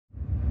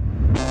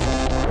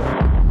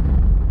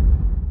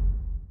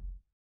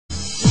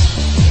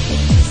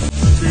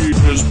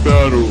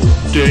battle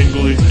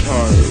dangling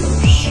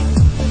tires,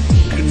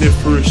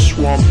 coniferous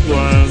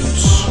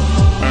swamplands,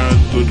 and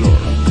the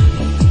dark.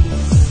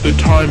 The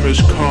time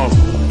has come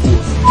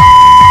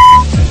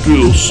for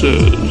Bill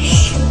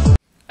Says.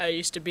 I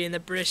used to be in the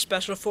British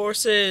Special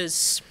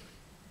Forces.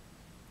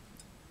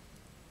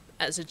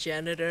 As a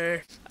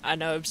janitor, I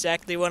know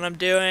exactly what I'm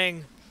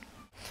doing.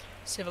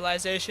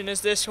 Civilization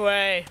is this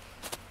way,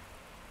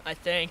 I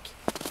think.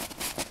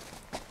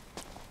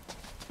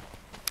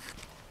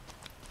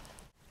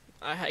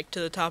 I hiked to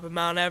the top of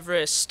Mount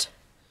Everest.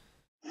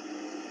 I'm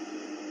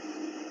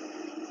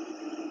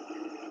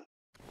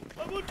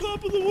on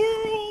top of the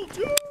world!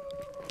 Yeah!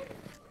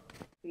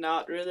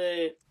 Not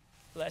really.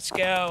 Let's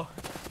go.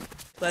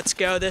 Let's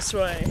go this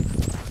way.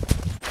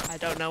 I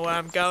don't know where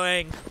I'm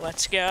going.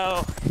 Let's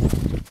go.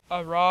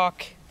 A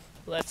rock.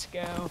 Let's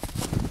go.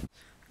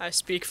 I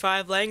speak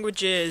 5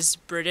 languages: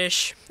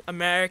 British,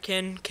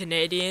 American,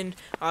 Canadian,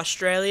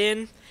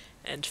 Australian,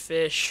 and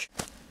fish.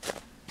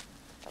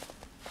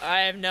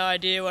 I have no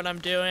idea what I'm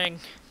doing.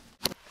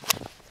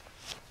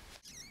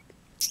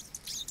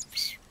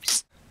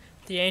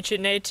 The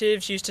ancient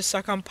natives used to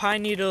suck on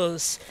pine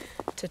needles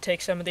to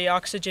take some of the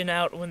oxygen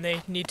out when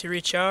they need to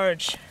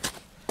recharge.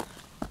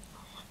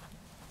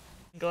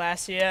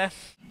 Glacier.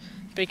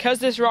 Because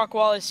this rock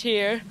wall is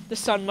here, the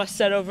sun must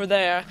set over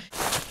there.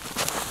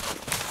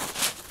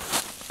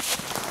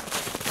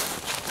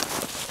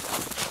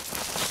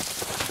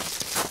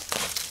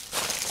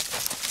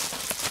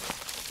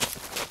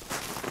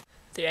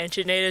 The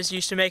ancient natives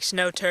used to make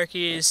snow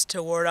turkeys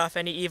to ward off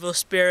any evil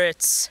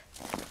spirits.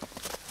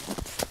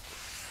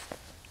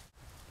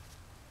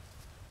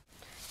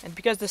 And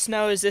because the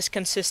snow is this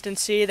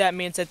consistency, that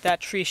means that that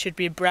tree should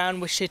be brown,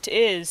 which it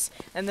is.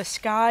 And the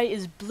sky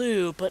is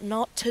blue, but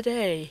not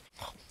today.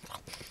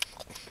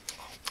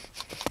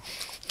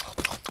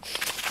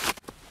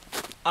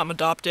 I'm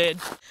adopted.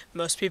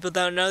 Most people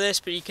don't know this,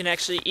 but you can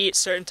actually eat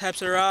certain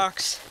types of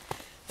rocks.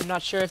 I'm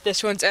not sure if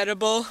this one's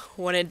edible.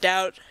 When in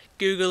doubt,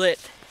 Google it.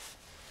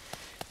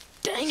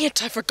 Dang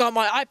it, I forgot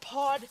my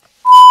iPod!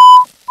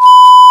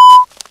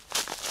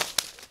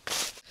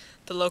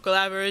 The local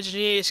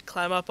Aborigines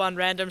climb up on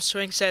random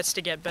swing sets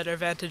to get better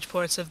vantage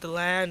points of the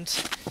land.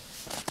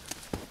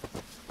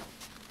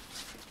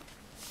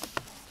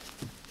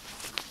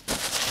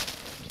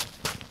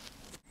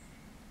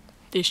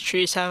 These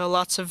trees have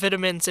lots of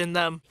vitamins in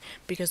them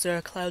because there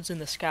are clouds in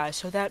the sky.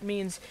 So that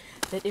means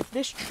that if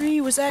this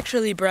tree was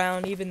actually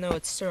brown, even though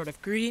it's sort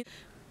of green,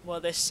 well,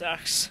 this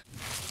sucks.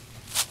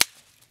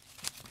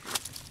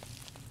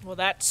 Well,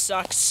 that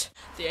sucks.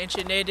 The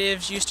ancient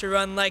natives used to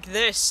run like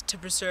this to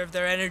preserve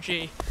their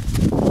energy.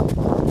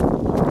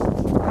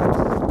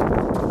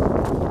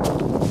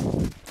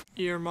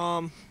 Dear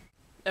Mom,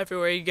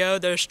 everywhere you go,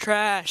 there's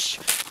trash.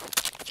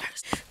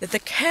 That the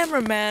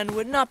cameraman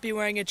would not be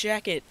wearing a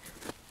jacket.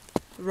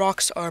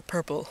 Rocks are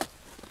purple.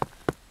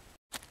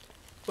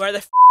 Where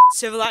the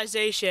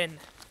civilization?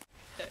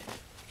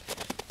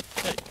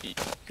 You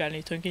got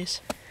any Twinkies?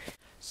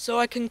 So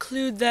I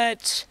conclude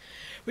that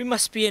we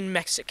must be in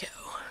Mexico.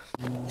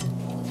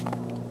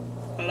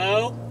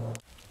 Hello?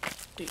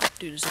 Dude,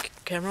 is the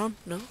camera on?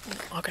 No?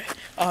 Okay.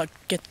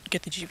 Get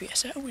the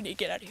GPS out. We need to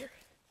get out of here.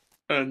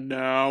 And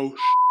now,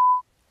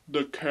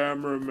 the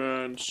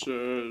cameraman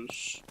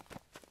says.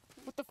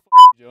 What the f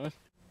are you doing?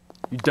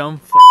 You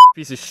dumb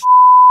piece of shit.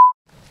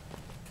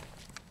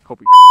 Hope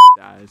he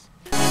dies.